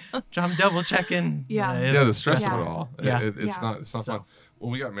it's like, I'm double checking. Yeah. it's Yeah, the stress Yeah. of it all. Yeah. It's Yeah. not So- fun.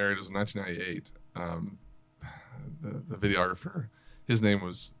 When we got married, it was in 1998. The videographer, his name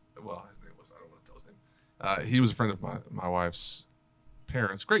was I don't want to tell his name. He was a friend of my wife's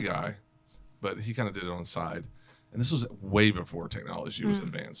parents, great guy, but he kind of did it on the side. And this was way before technology was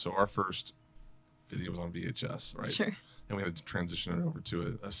advanced. So our first video was on VHS, right? Sure. And we had to transition it over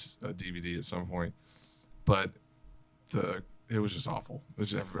to a DVD at some point. But it was just awful. It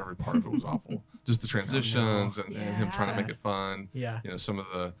was just, every part of it was awful. Just the transitions and him trying to make it fun. Yeah. You know, some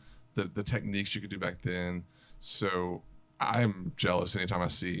of the techniques you could do back then. So I'm jealous anytime I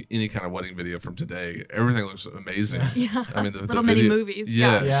see any kind of wedding video from today. Everything looks amazing. Yeah. I mean, the Little mini video, movies.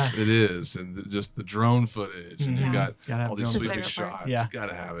 Yes, Yeah. it is, and just the drone footage, and you Mhm. got Gotta have all these drone sweeping footage. That's my favorite shots. part. Yeah. You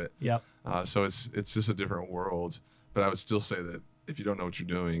gotta have it. Yep. So it's just a different world. But I would still say that if you don't know what you're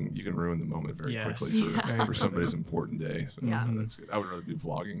doing, you can ruin the moment very Yes. quickly for, Yeah. for somebody's important day. So Yeah. that's good. I would rather be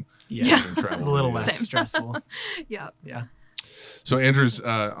vlogging. Yeah. than travel It's a little videos. less Same. stressful. Yeah. Yeah. So Andrew's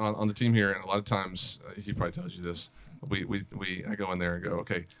on the team here, and a lot of times he probably tells you this. I go in there and go,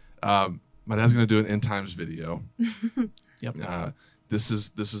 okay, my dad's going to do an end times video. Yep. This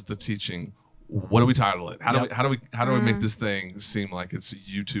is the teaching. What do we title it? How do we make this thing seem like it's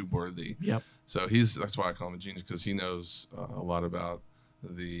YouTube worthy? Yep. So that's why I call him a genius, because he knows a lot about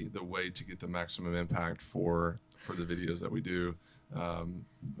the way to get the maximum impact for the videos that we do on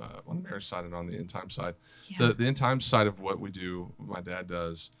the marriage side and on the end time side. Yeah. The end time side of what we do, my dad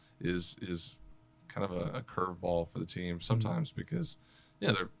does, is kind of a curveball for the team sometimes because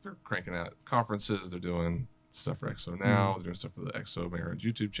they're cranking out conferences, they're doing stuff for XO Now, they're doing stuff for the XO Marriage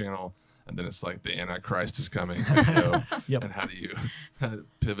YouTube channel, and then it's like the Antichrist is coming, Yep. and how do you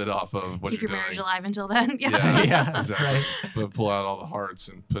pivot off of what Keep you're your marriage doing? alive until then. Yeah, Yeah, exactly. right. But pull out all the hearts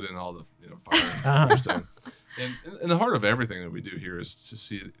and put in all the fire and Uh-huh. brimstone. And the heart of everything that we do here is to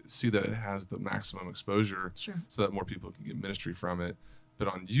see that it has the maximum exposure, Sure. so that more people can get ministry from it. But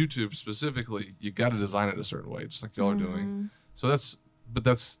on YouTube specifically, you got to design it a certain way, just like y'all are doing. So that's kind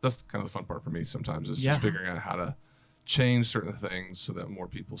of the fun part for me sometimes is Yeah. just figuring out how to change certain things so that more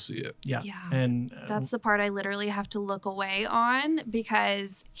people see it. Yeah. Yeah. And That's the part I literally have to look away on,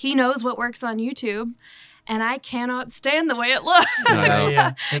 because he knows what works on YouTube and I cannot stand the way it looks.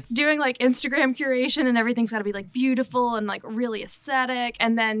 yeah. It's, Doing like Instagram curation and everything's got to be like beautiful and like really aesthetic.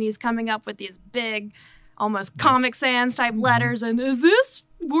 And then he's coming up with these big, almost Comic Sans type letters. And is this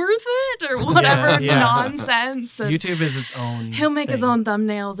worth it or whatever Yeah. nonsense? And YouTube is its own. he'll make his thing. own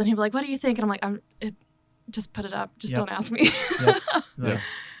thumbnails and he'll be like, "What do you think?" And I'm like, just put it up. Just Yep. don't ask me. Yep. Like, Yeah.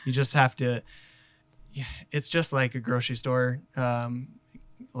 You just have to. It's just like a grocery store.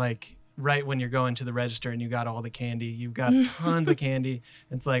 Like right when you're going to the register and you got all the candy, you've got tons of candy.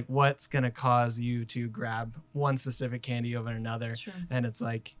 It's like, what's gonna cause you to grab one specific candy over another? Sure. And it's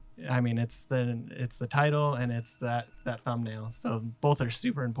like, I mean, it's the title and it's that thumbnail. So both are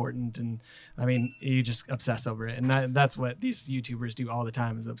super important, and I mean, you just obsess over it, and that's what these YouTubers do all the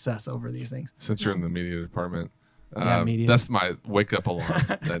time, is obsess over these things. Since you're in the media department, Yeah, media. that's my wake up alarm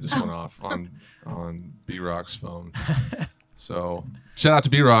that just went off on B-Rock's phone. So shout out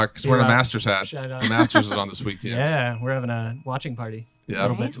to B-Rock, because we're in a B-Rock. Masters hat. Shout out. The Masters is on this weekend. Yeah, we're having a watching party. Yeah, a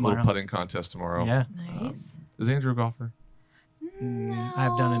little bit Nice. little tomorrow. putting contest tomorrow. Yeah, Nice. Is Andrew a golfer?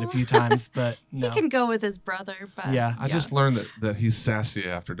 I've done it a few times, but no. He can go with his brother, but Yeah. I just learned that he's sassy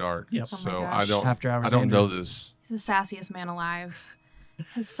after dark. Yep. Oh my So gosh. I don't After hours I don't Andrew. know this. he's the sassiest man alive.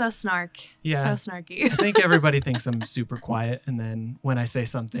 It's so Yeah. so snarky. I think everybody thinks I'm super quiet, and then when I say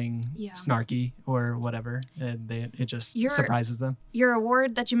something Yeah. snarky or whatever, it just surprises them. Your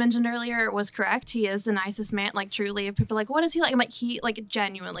award that you mentioned earlier was correct. He is the nicest man. Like, truly, if people are like, what is he like? I'm like, he, like,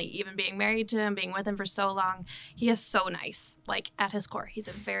 genuinely, even being married to him, being with him for so long, he is so nice. Like, at his core, he's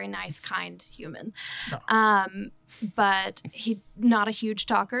a very nice, kind human. Oh. But he not a huge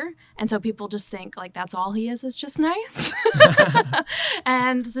talker, and so people just think like that's all he is just nice.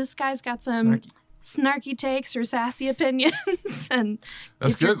 And this guy's got some snarky takes or sassy opinions, and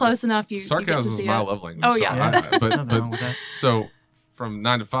That's if you're good. close enough, you Sarcasm get to is see my it. love language. Oh, so yeah. Nothing wrong with that. So from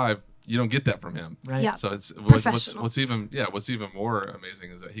 9 to 5, you don't get that from him. Right. Yeah. So it's Professional. what's even more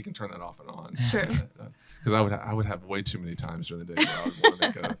amazing is that he can turn that off and on. Sure. Because I would have way too many times during the day where I would want to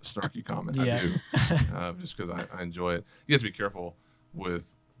make a snarky comment. Yeah. I do, just because I enjoy it. You have to be careful with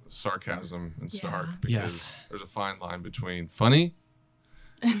sarcasm and snark Yeah. because Yes. there's a fine line between funny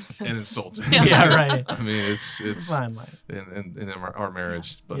And and insulting. Yeah, right. I mean, it's Fine line. in our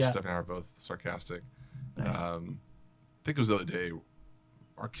marriage, both Yeah. Stephanie and I are both sarcastic. Nice. I think it was the other day,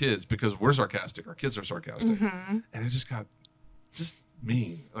 our kids, because we're sarcastic, our kids are sarcastic, Mhm. and it just got just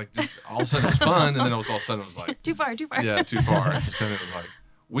mean. Like, just all of a sudden it was fun, and then all of a sudden it was like, Too far. yeah, too far. It's just then it was like,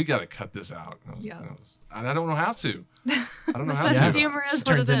 we got to cut this out. Yeah. And I don't know how to. I don't know The how sense to. of humor is Just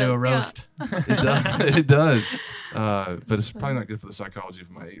what turns it into a is, yeah. roast. It does. But it's probably not good for the psychology of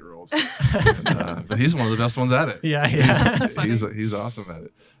my 8-year-old. But he's one of the best ones at it. Yeah, yeah. He's awesome at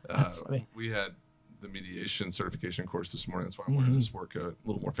it. That's funny. We had the mediation certification course this morning. That's why I'm wearing this work coat, a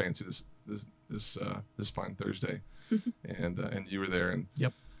little more fancy this fine Thursday. And you were there, and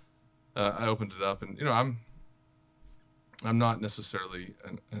Yep. I opened it up, and I'm not necessarily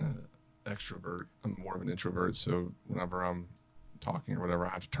an extrovert. I'm more of an introvert. So whenever I'm talking or whatever, I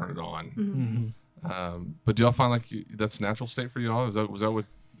have to turn it on. Mhm. But do y'all find like that's a natural state for y'all? Was that what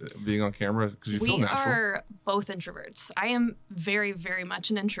being on camera? Because you feel We natural. are both introverts. I am very, very much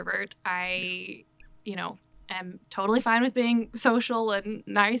an introvert. I, am totally fine with being social and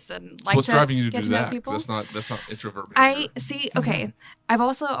nice and So like what's to driving you to get do to know that? 'Cause people. That's not introvert I behavior. see. Okay. I've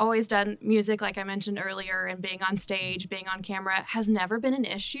also always done music, like I mentioned earlier, and being on stage, being on camera has never been an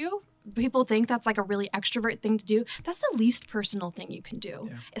issue. People think that's like a really extrovert thing to do. That's the least personal thing you can do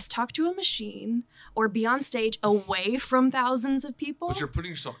is talk to a machine or be on stage away from thousands of people. But you're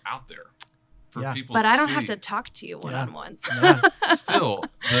putting yourself out there for Yeah. people But to I don't see. have to talk to you one on one. Yeah. Still,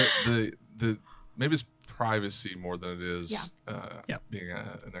 the maybe it's privacy more than it is being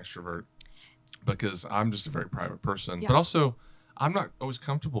an extrovert, because I'm just a very private person. Yeah. But also, I'm not always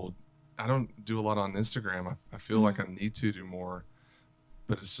comfortable. I don't do a lot on Instagram. I feel like I need to do more,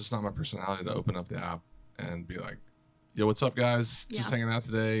 but it's just not my personality to open up the app and be like, yo, what's up, guys? Just Yeah. hanging out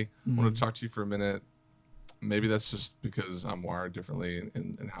today. Wanted to talk to you for a minute. Maybe that's just because I'm wired differently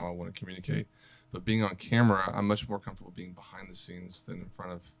in how I want to communicate. But being on camera, I'm much more comfortable being behind the scenes than in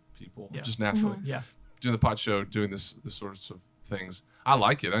front of people, just naturally. Yeah. Doing the pod show, doing this sorts of things. I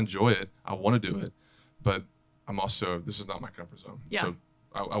like it. I enjoy it. I want to do it. But this is not my comfort zone. Yeah. So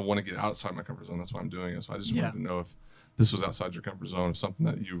I want to get outside my comfort zone. That's why I'm doing it. So I just Yeah. wanted to know if this was outside your comfort zone, something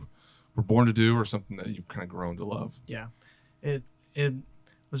that you were born to do or something that you've kind of grown to love. Yeah. It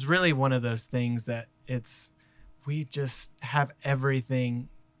was really one of those things that we just have everything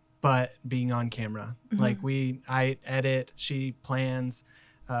but being on camera. Like I edit, she plans,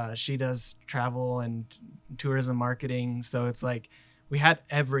 she does travel and tourism marketing. So it's like we had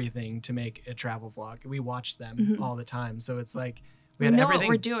everything to make a travel vlog. We watched them all the time. So it's like we had know what everything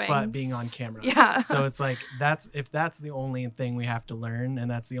we're doing. but being on camera. Yeah. So it's like if that's the only thing we have to learn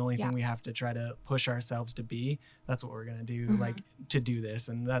and that's the only thing we have to try to push ourselves to be, that's what we're gonna do, like to do this.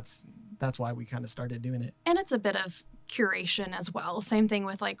 And that's why we kind of started doing it. And it's a bit of curation as well. Same thing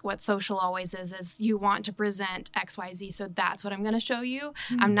with like what social always is you want to present XYZ. So that's what I'm going to show you.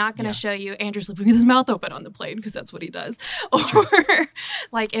 I'm not going to show you Andrew sleeping with his mouth open on the plane because that's what he does. Or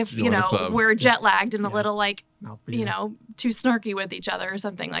like if, we're jet lagged and a little like, Mouth breathing. too snarky with each other or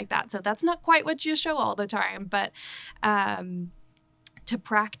something like that. So that's not quite what you show all the time, but to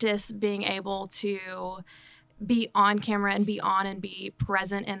practice being able to be on camera and be on and be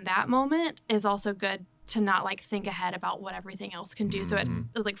present in that moment is also good to not like think ahead about what everything else can do. So it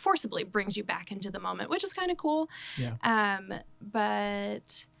like forcibly brings you back into the moment, which is kind of cool. Yeah.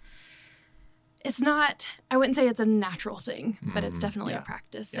 But it's not, I wouldn't say it's a natural thing, but it's definitely a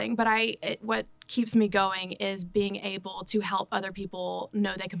practice thing. But what keeps me going is being able to help other people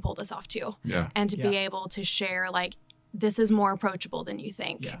know they can pull this off too. Yeah. And to be able to share like this is more approachable than you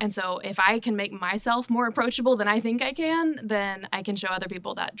think. Yeah. And so if I can make myself more approachable than I think I can, then I can show other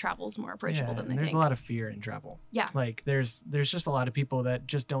people that travel's more approachable than they there's think. a lot of fear in travel. Yeah. Like there's just a lot of people that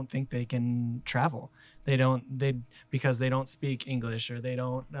just don't think they can travel. Because they don't speak English, or they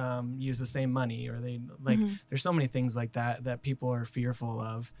don't use the same money, or they there's so many things like that people are fearful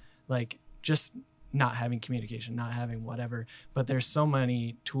of, like just not having communication, not having whatever. But there's so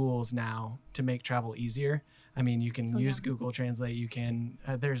many tools now to make travel easier. I mean, you can use Google Translate. You can,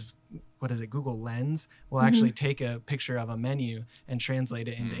 there's, Google Lens will actually take a picture of a menu and translate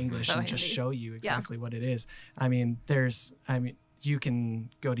it into English and just show you exactly what it is. I mean, you can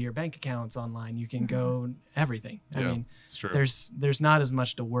go to your bank accounts online. You can go everything. I mean, there's not as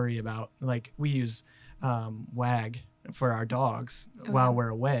much to worry about. Like we use WAG for our dogs while we're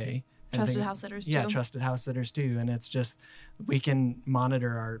away. Trusted house sitters too. Yeah, trusted house sitters too. And it's just, we can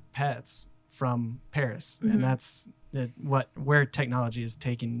monitor our pets from Paris, and that's where technology is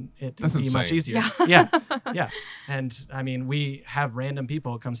taking it to be much easier. Yeah. And I mean, we have random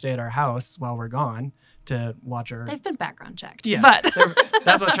people come stay at our house while we're gone to watch our. They've been background checked. Yeah, but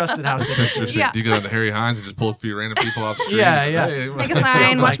that's what trusted house is. Do you go to Harry Hines and just pull a few random people off the street? Yeah. Hey, make a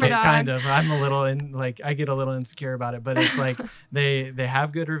sign, watch my dog. Kind of. I'm a little I get a little insecure about it, but it's like they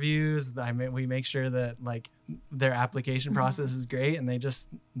have good reviews. We make sure that like their application process is great, and they just,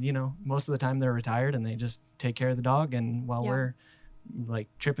 most of the time they're retired and they just take care of the dog, and while we're like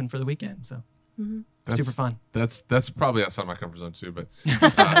tripping for the weekend. So super fun. That's probably outside my comfort zone too, but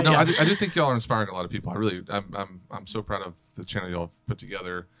I do think y'all are inspiring a lot of people. I'm so proud of the channel y'all have put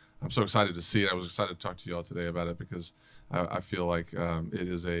together. I'm so excited to see it. I was excited to talk to y'all today about it because I feel like it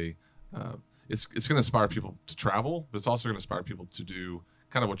is it's going to inspire people to travel, but it's also going to inspire people to do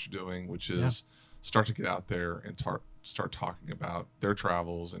kind of what you're doing, which is start to get out there and start talking about their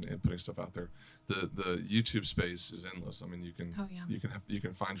travels and putting stuff out there. The YouTube space is endless. I mean, you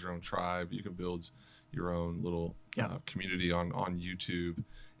can find your own tribe. You can build your own little community on YouTube,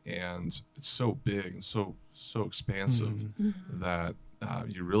 and it's so big and so expansive that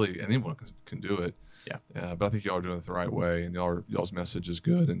anyone can do it. Yeah. But I think y'all are doing it the right way, and y'all's message is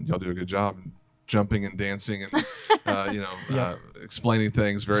good, and y'all do a good job jumping and dancing and explaining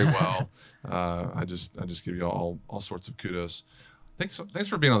things very well. I just give you all sorts of kudos. Thanks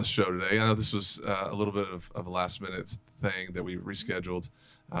for being on the show today. I know this was a little bit of a last minute thing that we rescheduled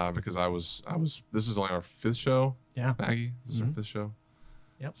because this is only our 5th show. Yeah, Maggie, this is our 5th show.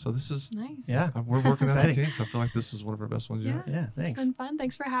 Yep. So this is nice. Yeah, we're working on the kinks. I feel like this is one of our best ones yet. Yeah, thanks. It's been fun.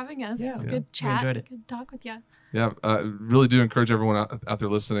 Thanks for having us. Yeah. It's a good chat. We enjoyed it. Good talk with you. Yeah, really do encourage everyone out there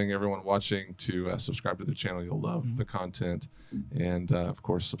listening, everyone watching, to subscribe to their channel. You'll love the content, and of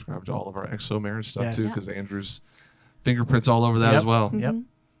course, subscribe to all of our XO marriage stuff too, because Andrew's fingerprints all over that as well. Yep.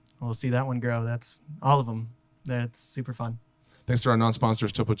 We'll see that one grow. That's all of them. That's super fun. Thanks to our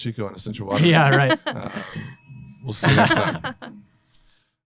non-sponsors, Topo Chico and Essential Water. Yeah, right. We'll see you next time.